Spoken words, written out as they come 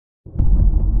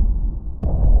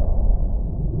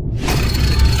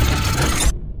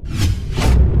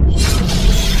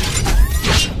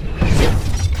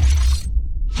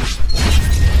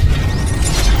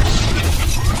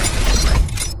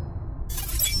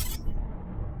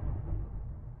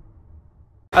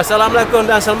Assalamualaikum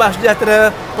dan salam sejahtera.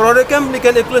 Program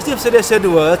Pendidikan Inklusif Desa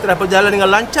 2 telah berjalan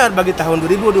dengan lancar bagi tahun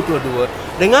 2022.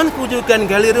 Dengan kewujudan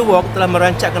𝕾𝔸𝕃𝕃𝕼 telah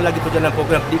merancangkan lagi perjalanan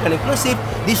program pendidikan inklusif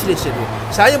di Desa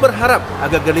 2. Saya berharap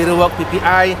agar 𝕾𝔸𝕃𝕃𝕼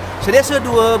PPI Desa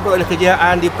 2 beroleh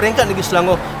kejayaan di peringkat Negeri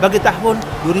Selangor bagi tahun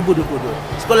 2022.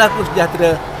 Sekolahku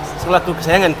sejahtera, sekolahku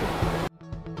kesayanganku.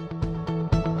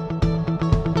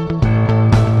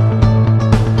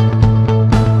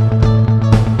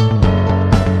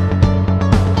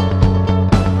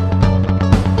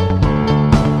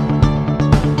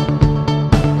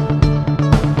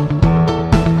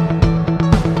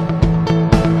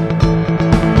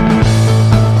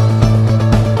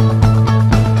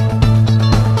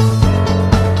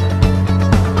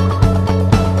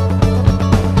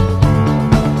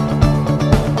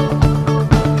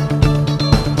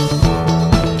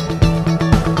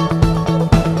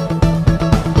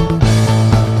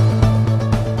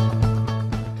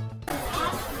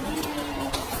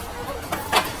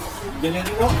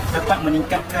 𝕾𝔸𝕃𝕃𝕼 dapat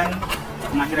meningkatkan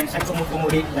kemahiran psikomotor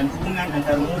murid dan hubungan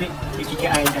antara murid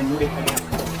PPKI dan murid lain.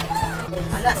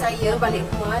 Anak saya balik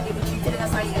rumah, dia bercerita dengan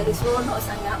saya, dia seronok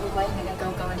sangat bermain dengan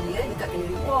kawan-kawan dia dekat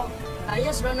𝕾𝔸𝕃𝕃. Saya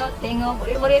seronok tengok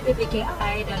murid-murid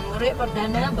PPKI dan murid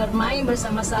perdana bermain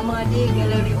bersama-sama di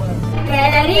𝕾𝔸𝕃𝕃.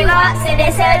 𝕾𝔸𝕃𝕃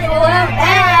Sedesa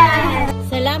 2.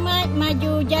 Selamat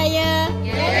maju jaya.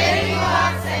 𝕾𝔸𝕃𝕃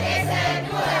Sedesa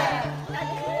 2.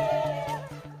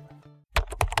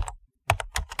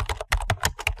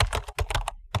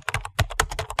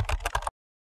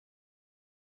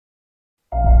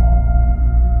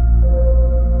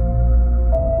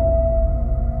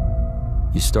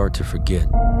 You start to forget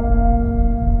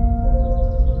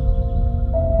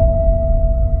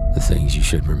the things you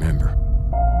should remember.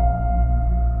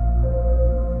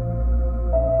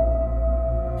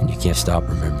 And you can't stop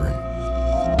remembering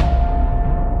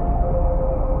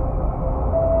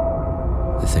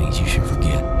the things you should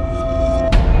forget.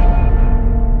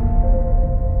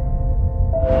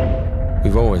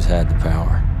 We've always had the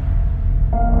power.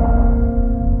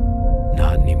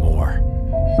 Not anymore.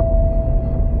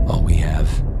 All we have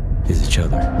is each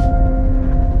other.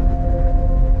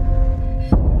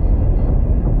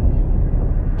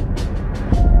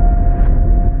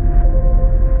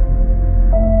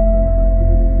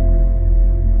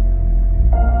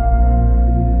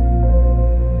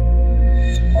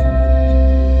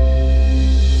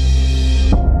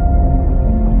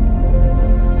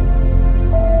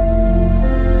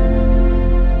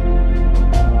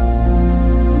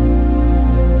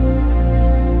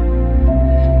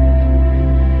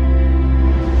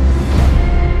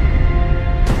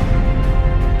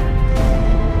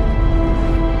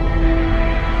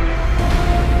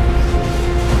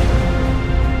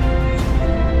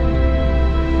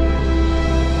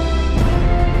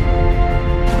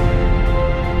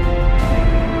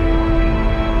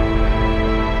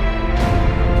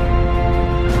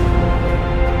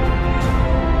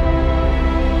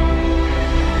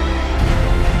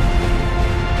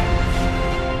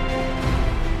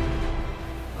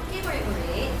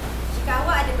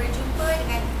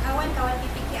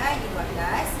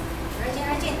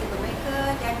 Rajin-rajin tegur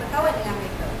mereka dan berkawan dengan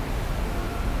mereka.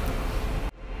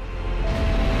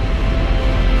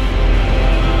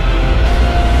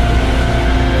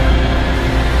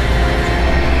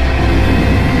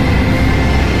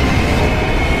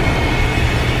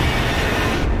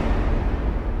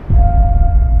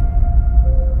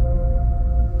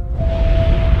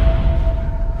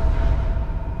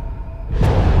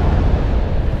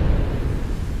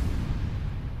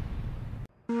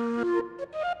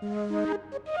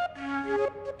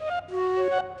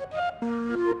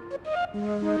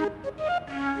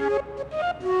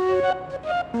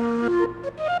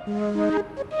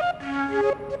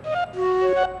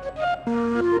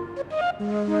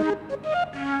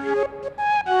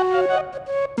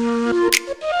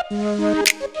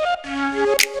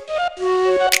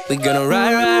 We gonna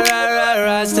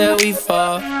ride till we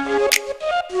fall.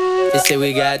 They say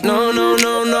we got no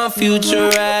future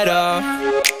at all.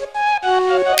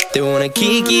 They wanna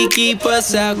keep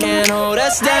us out, can't hold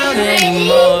us down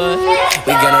anymore.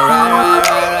 We gonna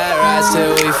ride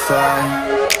till we fall.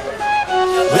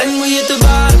 When we hit the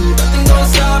bottom, nothing gonna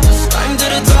stop us. Climb to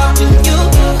the top with you.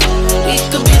 We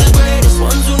could be the greatest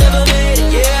ones who never made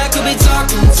it. Yeah, I could be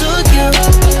talking to you.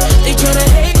 They tryna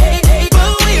hate,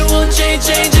 but we won't change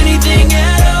anything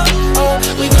at all. Oh,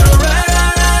 we gonna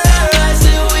ride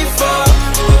till we fall.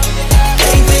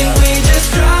 They think we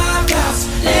just drop outs,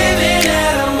 living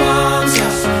at our mom's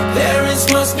house. Parents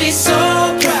must be so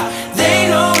proud,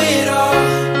 they know it all.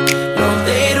 No,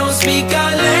 they don't speak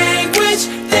our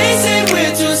language. They say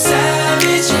we're too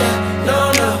savage. Yeah,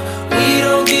 no.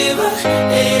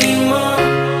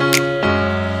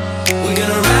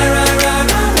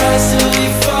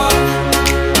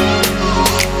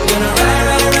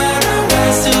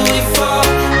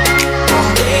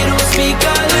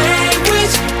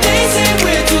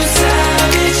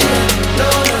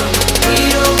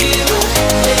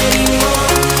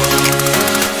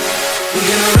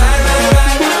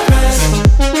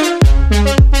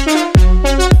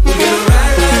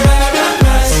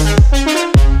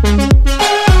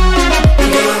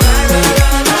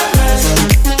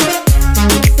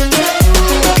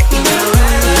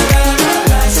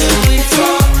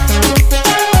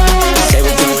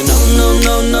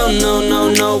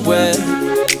 nowhere.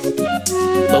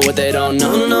 But what they don't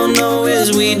know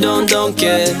is we don't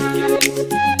care.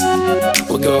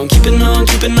 We're gonna keep it on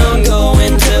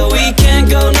going till we can't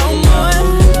go no more.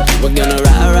 We're gonna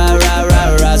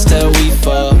rise till we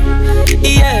fall.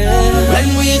 Yeah. When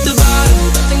we hit the bottom,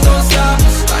 nothing gonna stop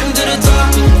us. Climb to the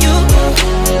top, you.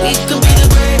 We could be the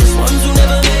greatest ones who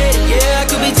never made it. Yeah, I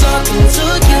could be talking to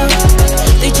you.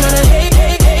 They tryna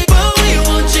hate, but we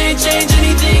won't change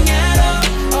anything at all.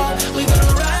 We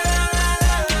gonna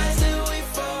rise till we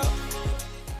fall.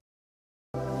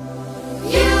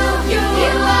 You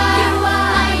are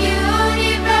my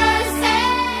universe.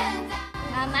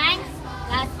 Nam Anh,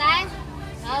 là tan,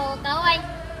 đầu tối anh.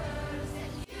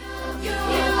 You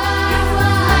are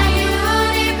my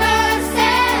universe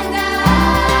and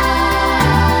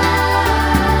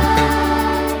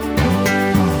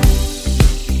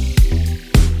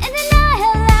in the night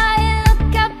I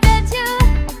look up at you.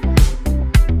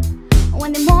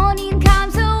 When the morning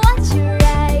comes, I watch your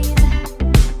eyes.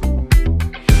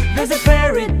 There's a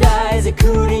paradise I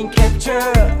couldn't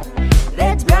capture.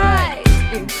 That's right,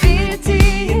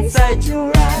 Infinity inside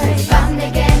your eyes. 밤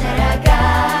내게 날아가.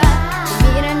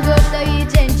 미란 것도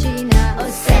이젠 지나.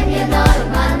 어셈이 너를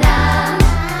만나.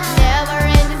 Never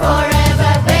end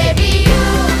forever, baby.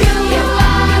 You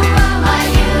are my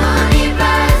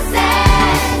universe,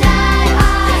 and I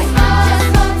just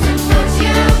want to put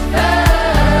you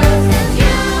first. And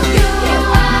you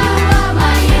are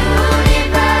my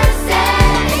universe,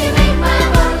 and you make my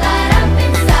world light up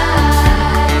inside.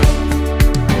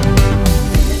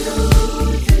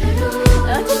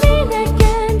 어둠이 내겐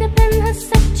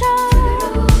대변했었죠.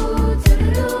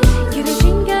 길어진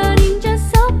그림자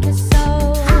속에서.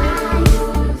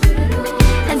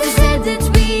 And they said that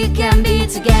we can be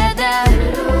together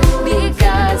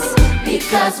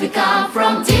because we come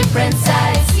from different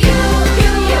sides. You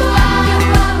are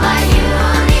my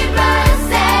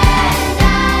universe, and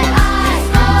I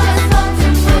just want to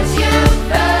put you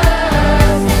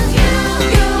first. And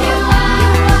you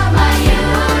are my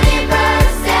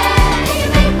universe, and you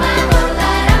make my world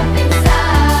light up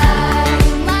inside.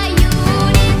 My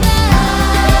universe,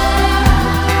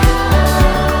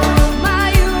 my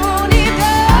universe,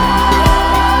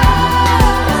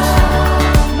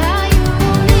 my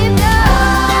universe,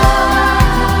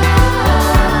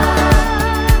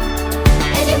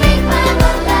 and you make my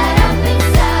world light up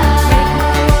inside.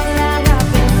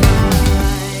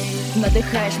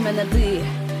 Надихаєш мене ти,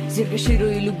 зірка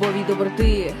щирої любові,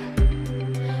 доброти.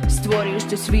 Створюєш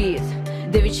той світ,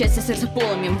 де від щастя серце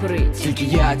полум'ям горить. Тільки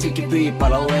я, тільки ти,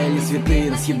 паралельні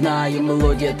світи. Нас єднає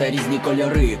мелодія та різні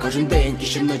кольори. Кожен день і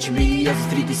щоночі мрія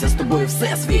зустрітися з тобою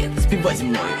всесвіт. Співай зі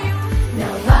мною.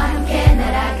 너와 함께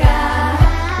날아가.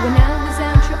 When I was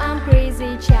true, I'm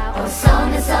crazy child.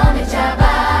 손에 손을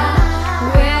잡아.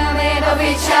 We're made of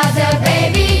each other.